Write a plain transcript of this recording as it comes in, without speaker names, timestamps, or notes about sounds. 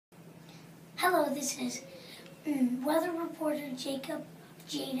Hello, this is weather reporter Jacob,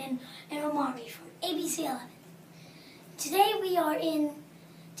 Jaden, and Omari from ABC 11. Today we are in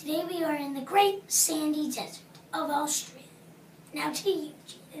the Great Sandy Desert of Australia. Now to you,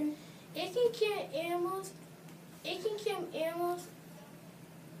 Jaden. It can kill animals.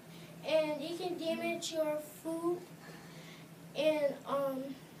 And it can damage your food. And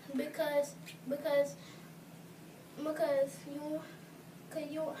because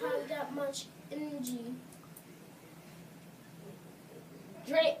you don't have that much energy.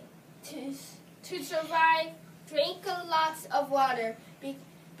 To survive, drink lots of water.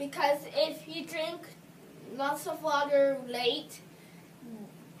 Because if you drink lots of water late,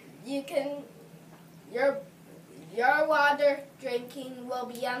 your water drinking will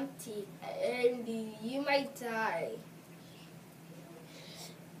be empty and you might die.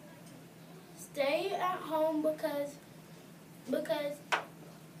 Stay at home because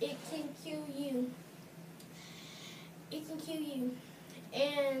it can kill you. It can kill you.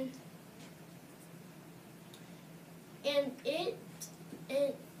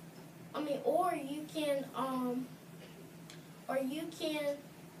 Or you can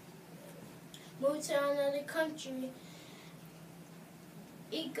move to another country.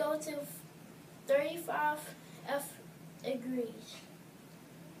 It goes to 35 degrees.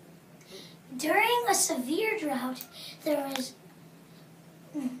 During a severe drought, there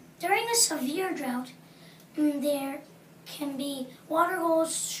can be water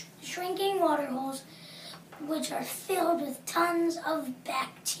holes, shrinking water holes, which are filled with tons of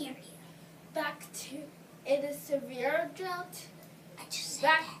bacteria. In a severe drought,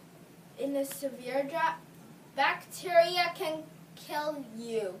 bacteria can kill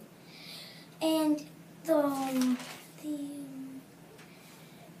you. And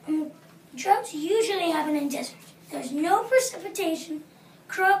droughts usually happen in deserts. There's no precipitation,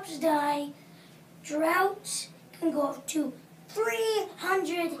 crops die, droughts can go up to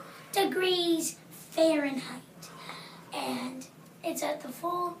 300 degrees Fahrenheit. And it's at the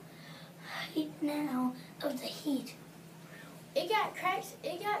full height now of the heat. It got cracks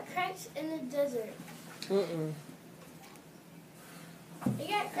in the desert. It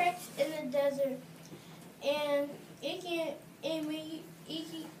got cracks in the desert, and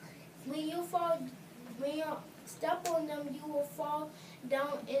when you step on them, you will fall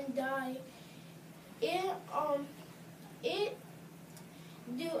down and die. It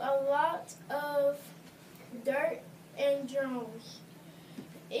do a lot of dirt and germs.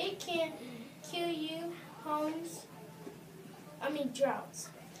 It can kill you droughts.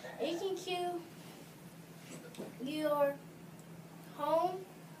 It can kill your home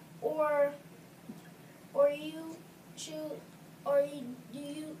or you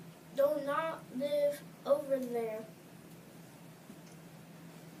do not live over there.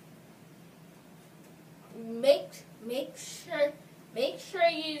 Make sure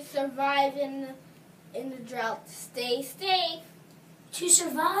you survive in the drought. Stay safe. To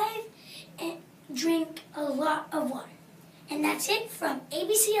survive, and drink a lot of water. And that's it from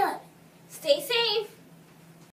ABC 11. Stay safe.